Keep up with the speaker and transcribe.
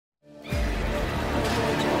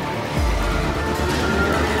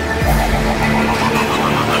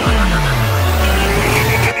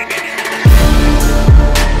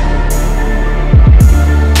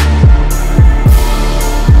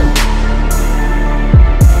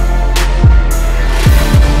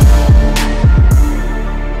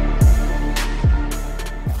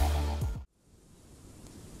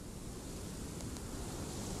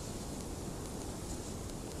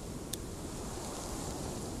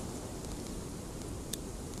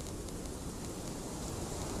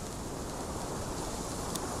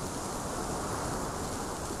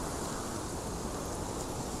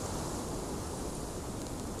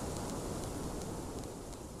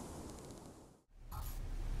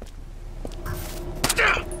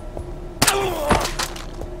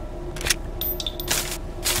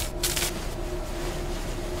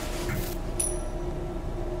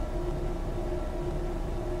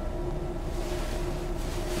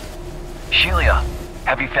Shelia,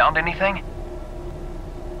 have you found anything?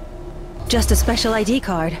 Just a special ID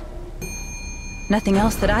card. Nothing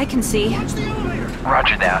else that I can see.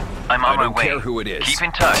 Roger that. I'm on my way. I don't care who it is. Keep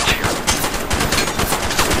in touch.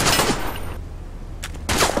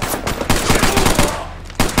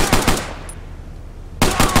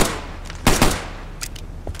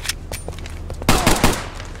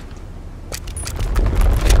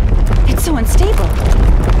 It's so unstable.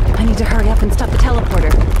 I need to hurry up and stop the teleporter.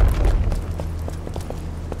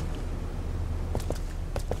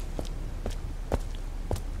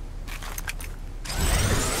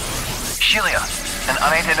 Shelia, an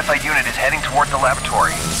unidentified unit is heading toward the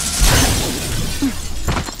laboratory.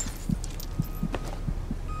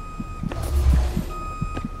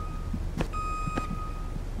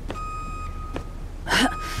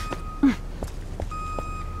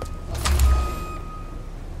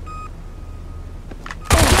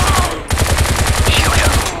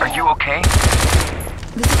 Shelia, are you okay?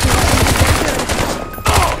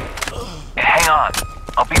 Hang on.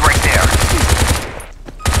 I'll be right there.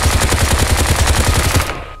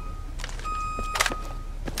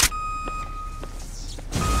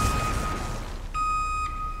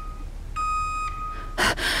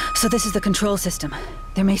 So this is the control system.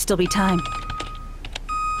 There may still be time.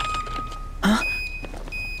 Huh?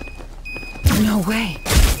 No way.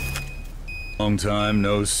 Long time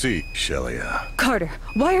no see, Shelia. Carter,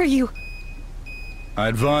 why are you... I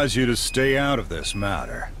advise you to stay out of this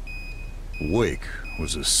matter. Wake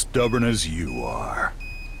was as stubborn as you are.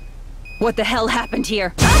 What the hell happened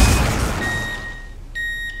here?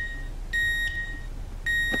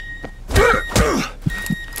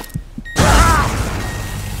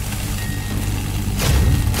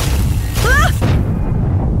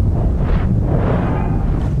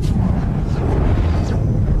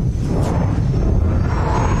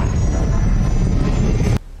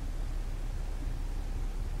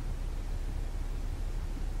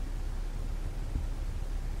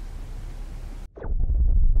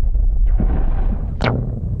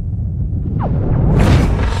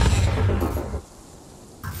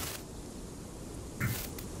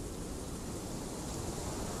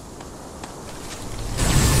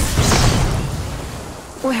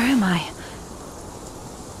 Where am I?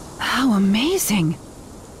 How amazing!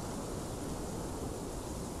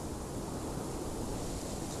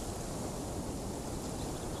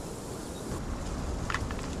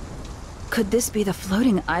 Could this be the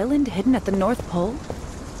floating island hidden at the North Pole?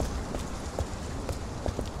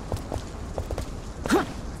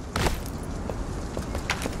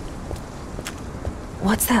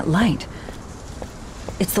 What's that light?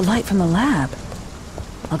 It's the light from the lab.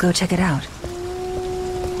 I'll go check it out.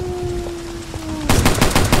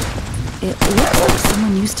 It looks like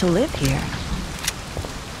someone used to live here.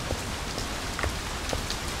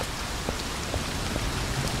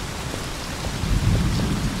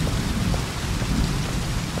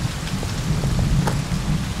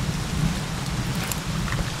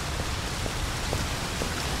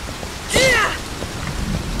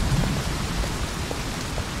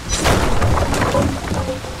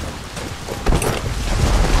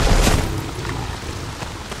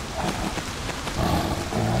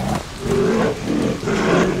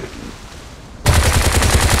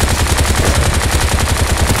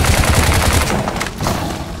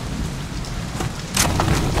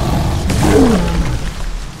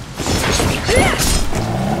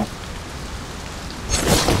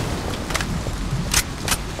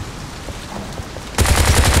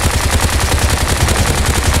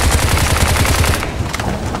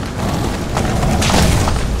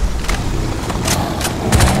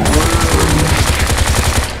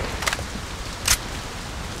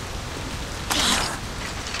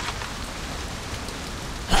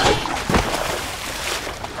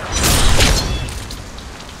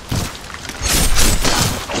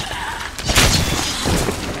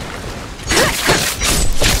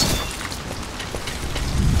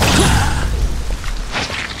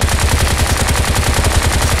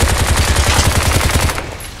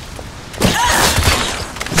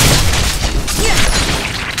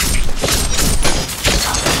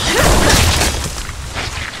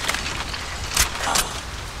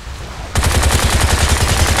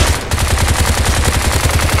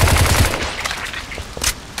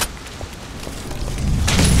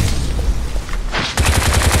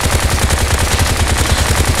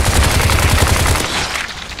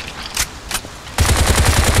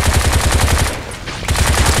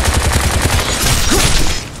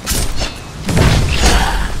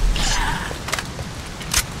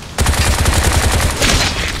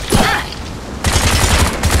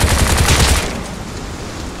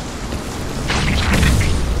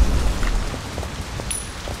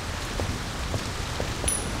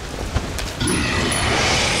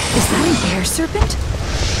 serpent?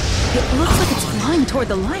 It looks like it's flying toward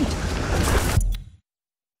the light.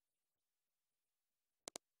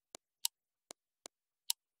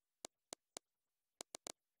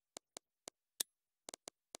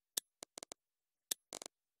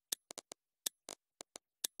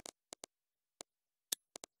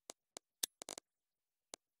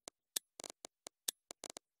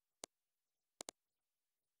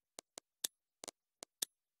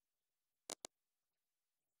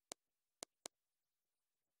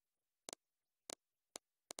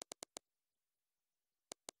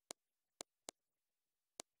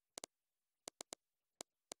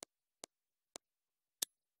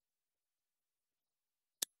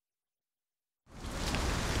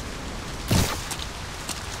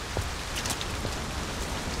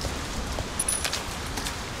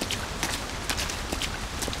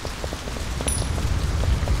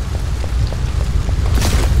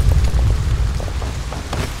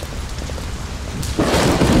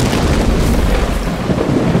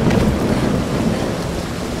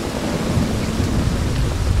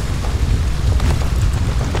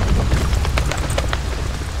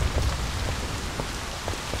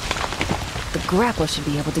 Grapple should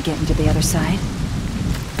be able to get into the other side.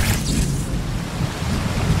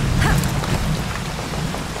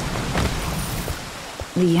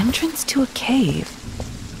 The entrance to a cave.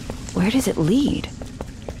 Where does it lead?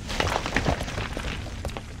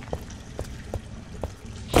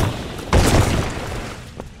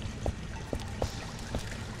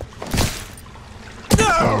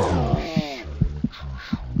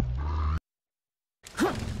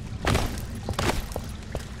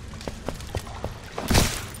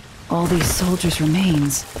 All these soldiers'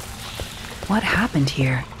 remains. What happened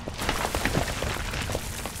here?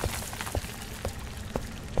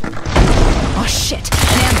 Oh shit!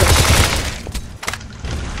 An ambush!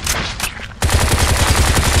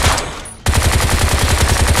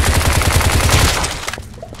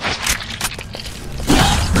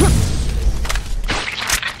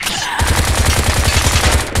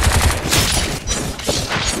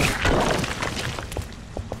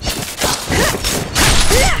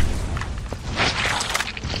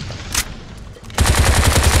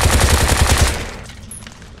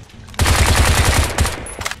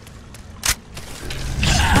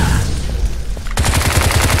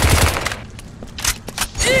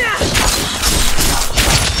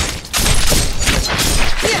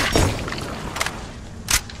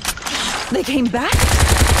 They came back?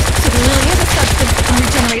 So there really is a substance that can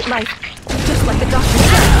regenerate life, just like the doctor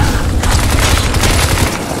said.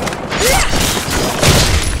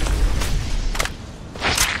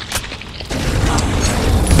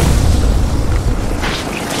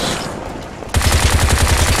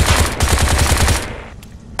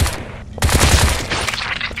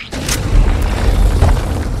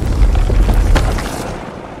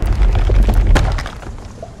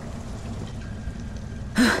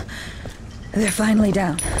 They're finally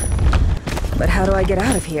down. But how do I get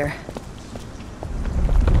out of here?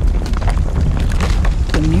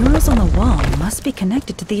 The murals on the wall must be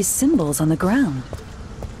connected to these symbols on the ground.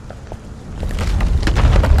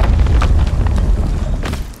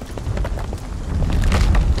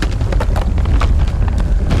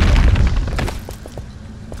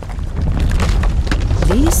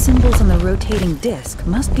 These symbols on the rotating disc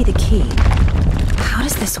must be the key. How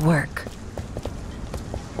does this work?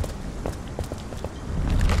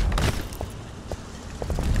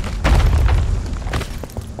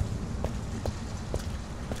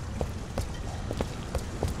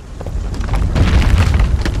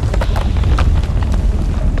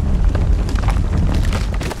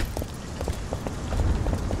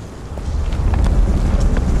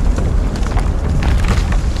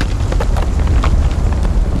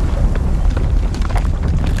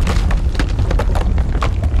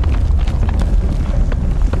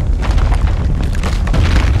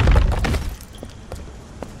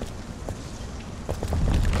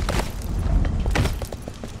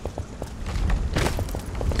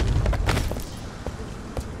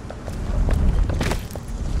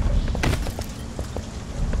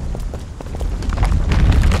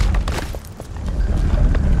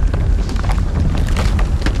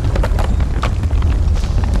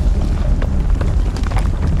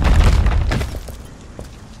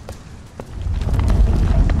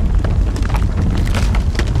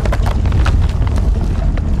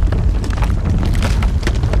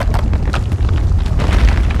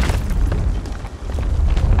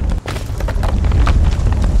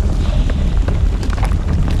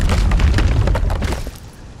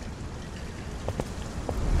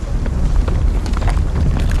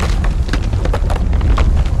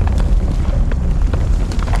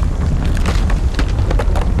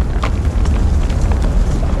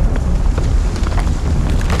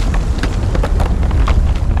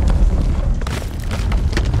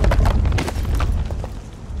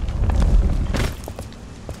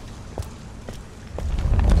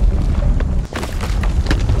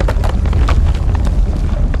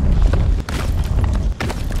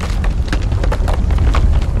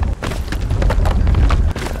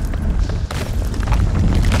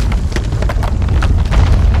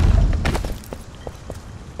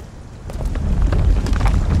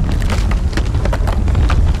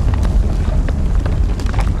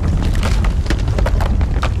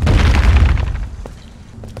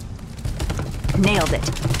 Nailed it.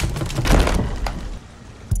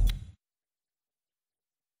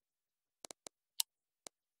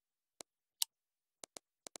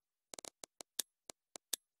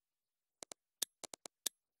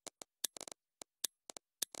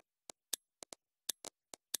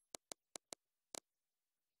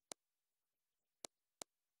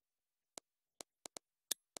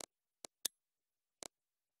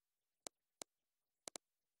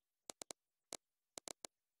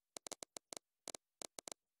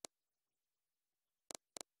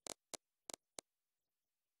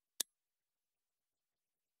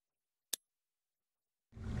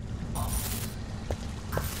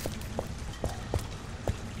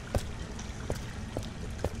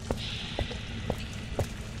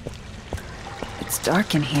 It's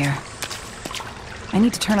dark in here. I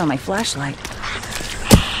need to turn on my flashlight.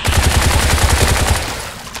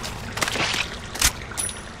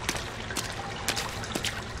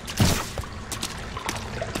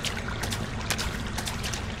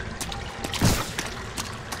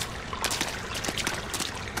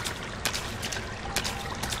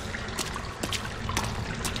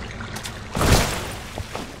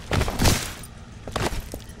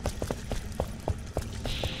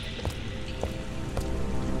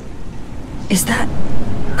 Is that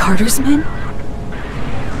Carter's men?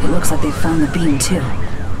 It looks like they've found the beam, too.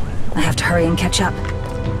 I have to hurry and catch up.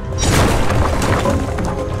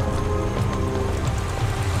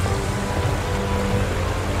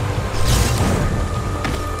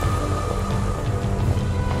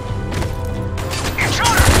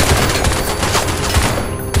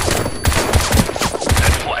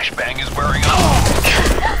 That flashbang is wearing off.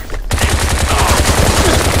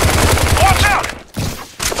 Watch out!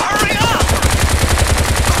 Hurry up!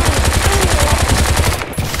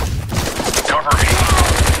 Cover me.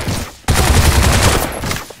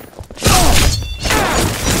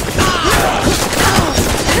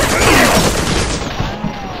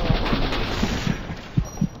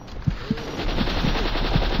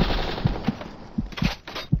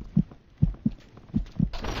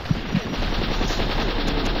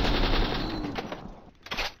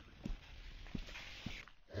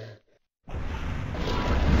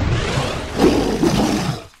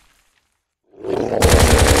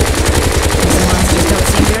 Monsters don't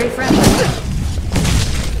seem very friendly.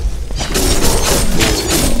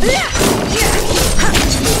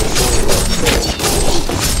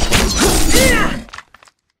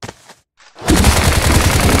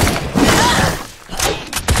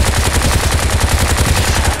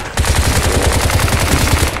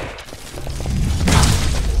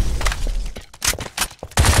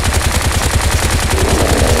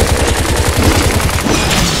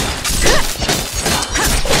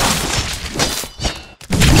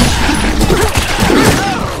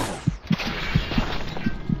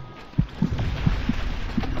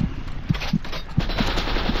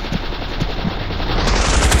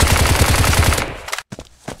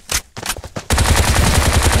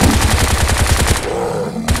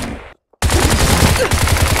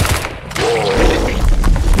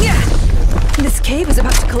 This cave is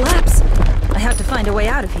about to collapse. I have to find a way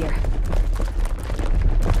out of here.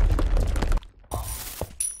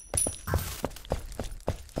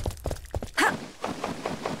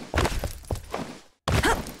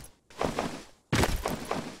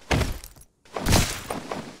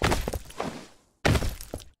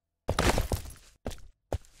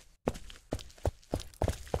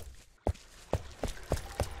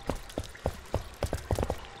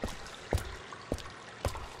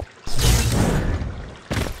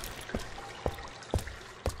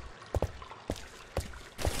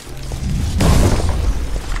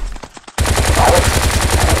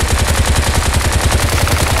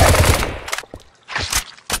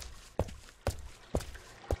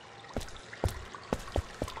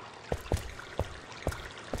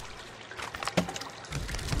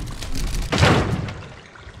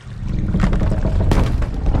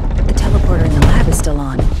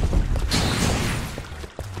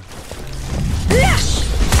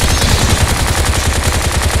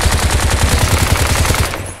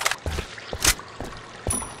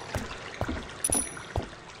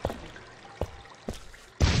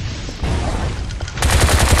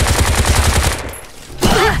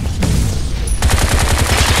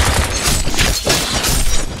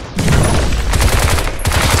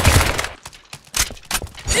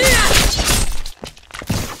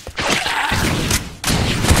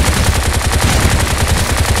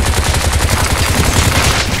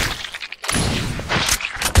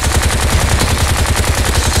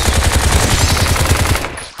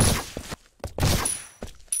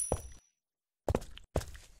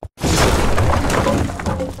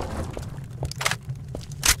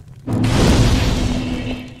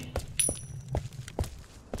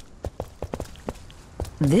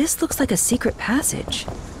 This looks like a secret passage.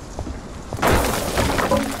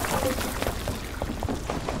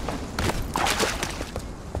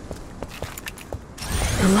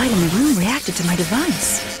 The light in the room reacted to my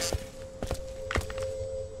device.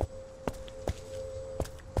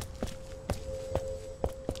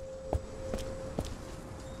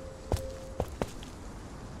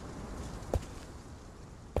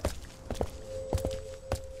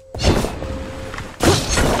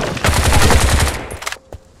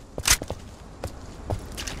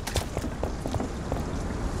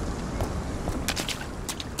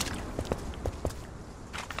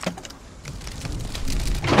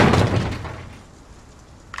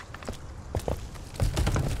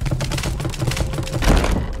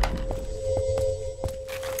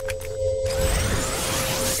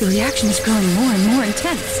 The reaction is growing more and more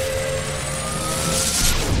intense.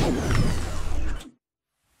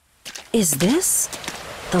 Is this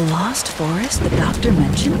the lost forest the doctor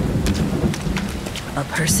mentioned? A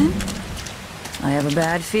person? I have a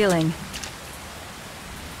bad feeling.